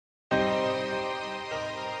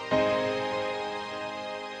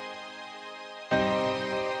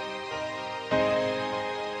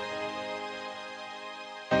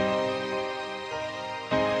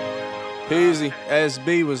Peasy,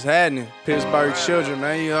 SB was happening. Pittsburgh Children,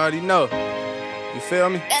 man, you already know. You feel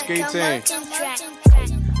me? Ski team.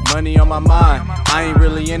 Money on my mind, I ain't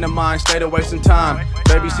really in the mind, stayed away some time.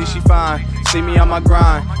 Baby, see she fine, see me on my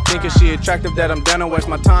grind. Thinking she attractive that I'm down to waste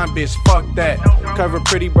my time, bitch, fuck that. Cover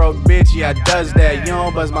pretty broke bitch, yeah, I does that. You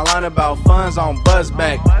don't buzz my line about funds, I don't buzz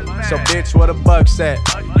back. So bitch, where the buck's at?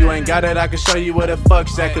 You ain't got it, I can show you where the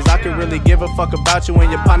fuck's at. Cause I could really give a fuck about you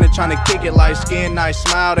and your partner tryna kick it. Like skin, nice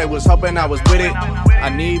smile, they was hoping I was with it. I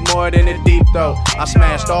need more than a deep throat. I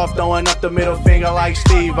smashed off, throwing up the middle finger like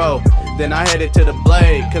Steve-O. Then I headed to the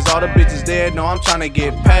blade, cause all the bitches there know I'm tryna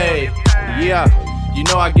get paid. Yeah, you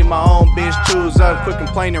know I get my own bitch choose up. Quit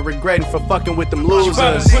complaining, regretting for fucking with them losers. She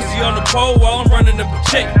poppin' pussy on the pole while I'm running up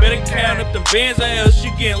a check. Better count up them bands or else she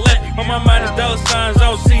getting left. On my mind is dollar signs,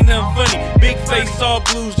 I don't see nothing funny. Big face, all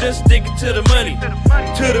blues, just sticking to the money.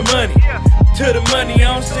 To the money, to the money,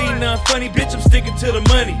 I don't see nothing funny. Bitch, I'm sticking to the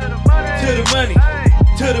money. To the money,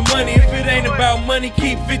 to the money. If it ain't about money,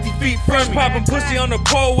 keep 50 feet from me. Poppin' pussy on the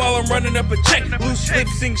pole while I'm running up a check. Loose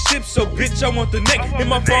lips sink ships, so bitch, I want the neck. Hit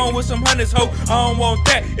my phone with some hundreds, ho, I don't want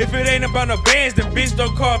that. If it ain't about no bands, then bitch,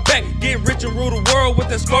 don't call back. Get rich and rule the world with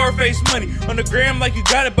that Scarface money. On the gram like you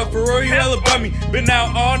got it, but for real, you hella about me. Been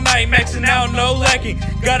out all night, maxing out, no lacking.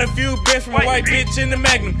 Got a few bets from a white bitch in the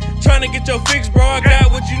Magnum. Tryna get your fix, bro, I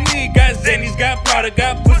got what you need. Got Zennies, got powder,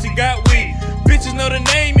 got pussy, got weed. Bitches know the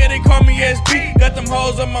name, yeah, they call me SB. Got them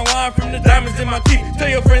hoes on my line from the diamonds in my teeth. Tell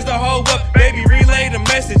your friends to hold up, baby, relay the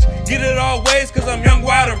message. Get it all ways, cause I'm young,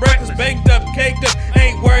 wild, and reckless. Banked up, caked up,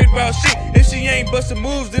 ain't worried about shit. If she ain't bustin'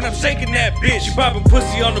 moves, then I'm shaking that bitch. She poppin'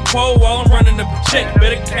 pussy on the pole while I'm running up a check.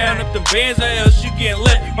 Better count up them bands or else she getting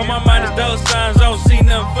left. On my mind is dollar signs, I don't see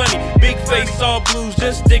nothing funny. Big face, all blues,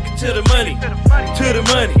 just sticking to the money. To the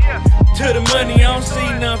money, to the money, I don't see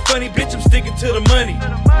nothing funny. Bitch, I'm sticking to the money.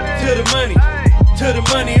 To the money, to the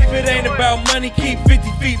money. If it ain't about money, keep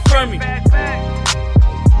 50 feet from me.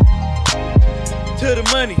 To the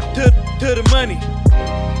money, to the money.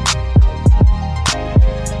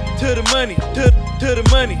 To the money, to the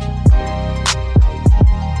money.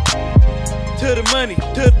 To the money,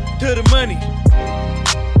 to the money.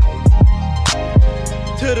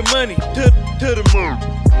 To the money, to the money.